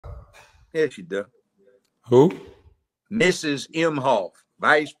Yes, she does. Who? Mrs. Imhoff,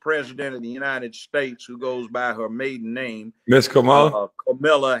 Vice President of the United States, who goes by her maiden name, Miss Kamala?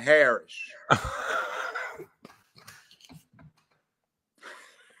 Kamala Harris.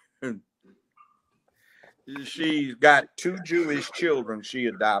 She's got 2 Jewish children she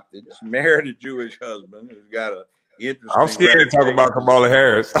adopted. She married a Jewish husband who's got a I'm interesting scared to talk reputation. about Kamala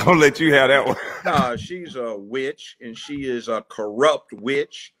Harris. I'll let you have that one. No, she's a witch, and she is a corrupt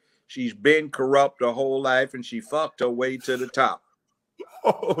witch. She's been corrupt her whole life, and she fucked her way to the top.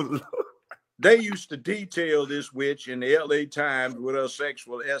 Oh, Lord. They used to detail this witch in the LA Times with her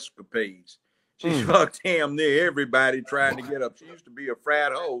sexual escapades. She's fucked damn near everybody trying to get up. She used to be a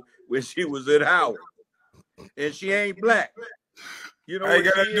frat hoe when she was at Howard. And she ain't black. You know I ain't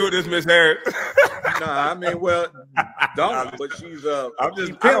what got she to do with is? this, Miss Harris. Nah, I mean, well, don't, but she's I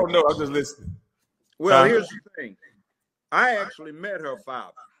don't know. I'm just listening. Well, here's the thing. I actually met her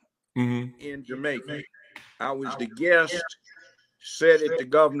father in Jamaica. I was the guest, sat at the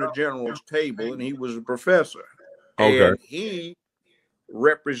governor general's table, and he was a professor. Okay. And he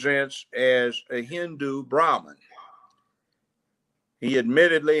represents as a Hindu Brahmin. He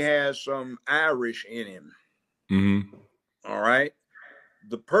admittedly has some Irish in him. All right.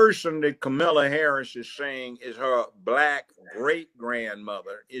 The person that Kamala Harris is saying is her black great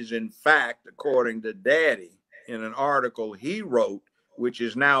grandmother is, in fact, according to Daddy, in an article he wrote, which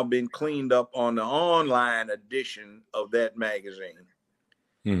has now been cleaned up on the online edition of that magazine,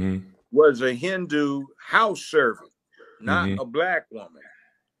 was a Hindu house servant, not a black woman.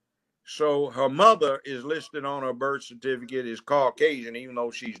 So her mother is listed on her birth certificate as Caucasian, even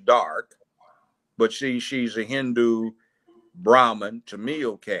though she's dark. But she's a Hindu Brahmin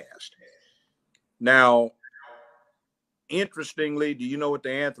Tamil caste. Now, interestingly, do you know what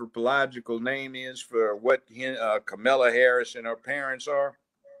the anthropological name is for what Kamala Harris and her parents are?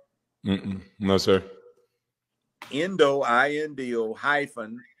 No, sir. Indo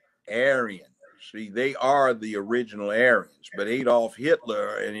hyphen Aryan. See, they are the original Aryans, but Adolf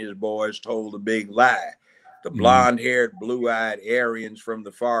Hitler and his boys told a big lie. The blonde-haired, blue-eyed Aryans from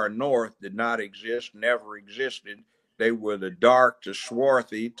the far north did not exist, never existed. They were the dark to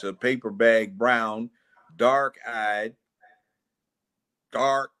swarthy to paper bag brown, dark-eyed,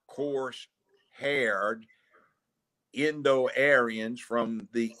 dark, coarse-haired Indo-Aryans from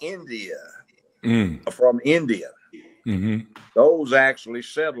India. Those actually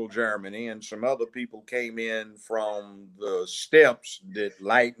settled Germany, and some other people came in from the steppes that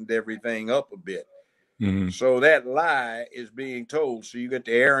lightened everything up a bit. So that lie is being told. So you get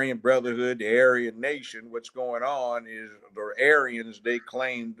the Aryan Brotherhood, the Aryan Nation. What's going on is the Aryans they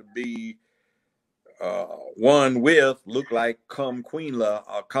claim to be one with look like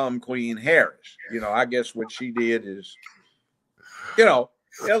Queen Harris. I guess what she did is,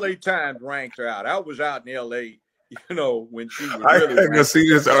 LA Times ranked her out. I was out in LA, when she was really I can see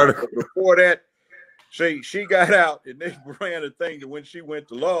this article. Before that, she got out and they ran a thing that when she went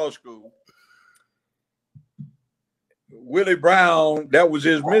to law school, Willie Brown, that was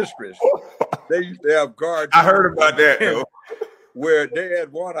his mistress. They used to have guards. I heard about that, though. Where they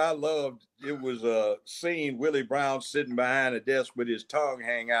had one I loved. It was a scene, Willie Brown sitting behind a desk with his tongue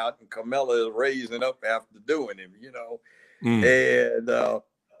hang out, and Kamala is raising up after doing him, And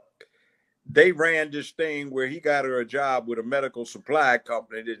they ran this thing where he got her a job with a medical supply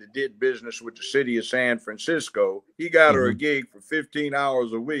company that did business with the city of San Francisco. He got her a gig for 15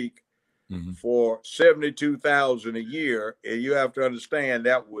 hours a week for $72,000 a year. And you have to understand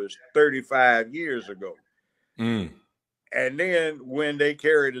that was 35 years ago. And then when they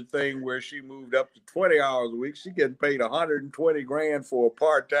carried a thing where she moved up to 20 hours a week, she getting paid $120,000 for a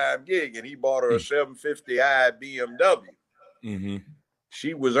part-time gig, and he bought her a 750i BMW.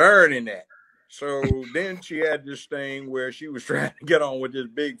 She was earning that. So then she had this thing where she was trying to get on with this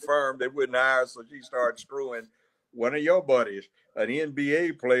big firm that wouldn't hire, so she started screwing one of your buddies, an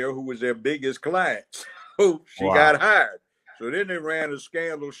NBA player who was their biggest client. So she got hired. So then they ran a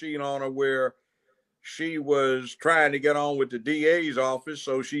scandal sheet on her where she was trying to get on with the DA's office,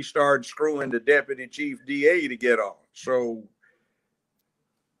 so she started screwing the deputy chief DA to get on. So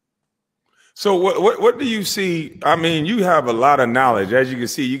what do you see? I mean, you have a lot of knowledge. As you can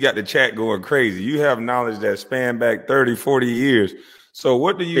see, you got the chat going crazy. You have knowledge that span back 30, 40 years. So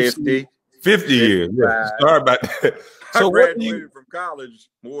what do you 50, see? 50 years. Yeah. Sorry about that. So I graduated from college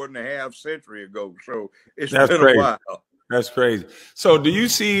more than a half century ago. So it's been crazy. A while. That's crazy. So do you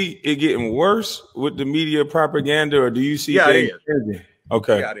see it getting worse with the media propaganda, or do you see things changing?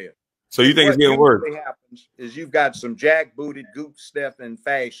 Okay. Yeah, it is. So you think it's getting worse? What happens is you've got some jackbooted, goop-stepping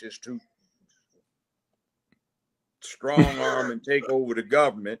fascists who strong arm and take over the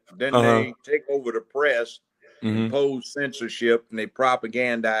government. Then they take over the press, impose censorship, and they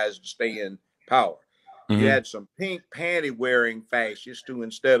propagandize to stay in power. You had some pink panty wearing fascists who,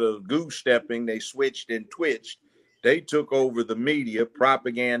 instead of goose stepping, they switched and twitched. They took over the media,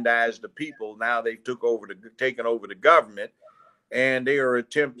 propagandized the people. Now they've taken over the government, and they are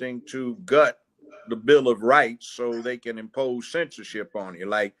attempting to gut the Bill of Rights so they can impose censorship on you.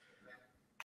 Like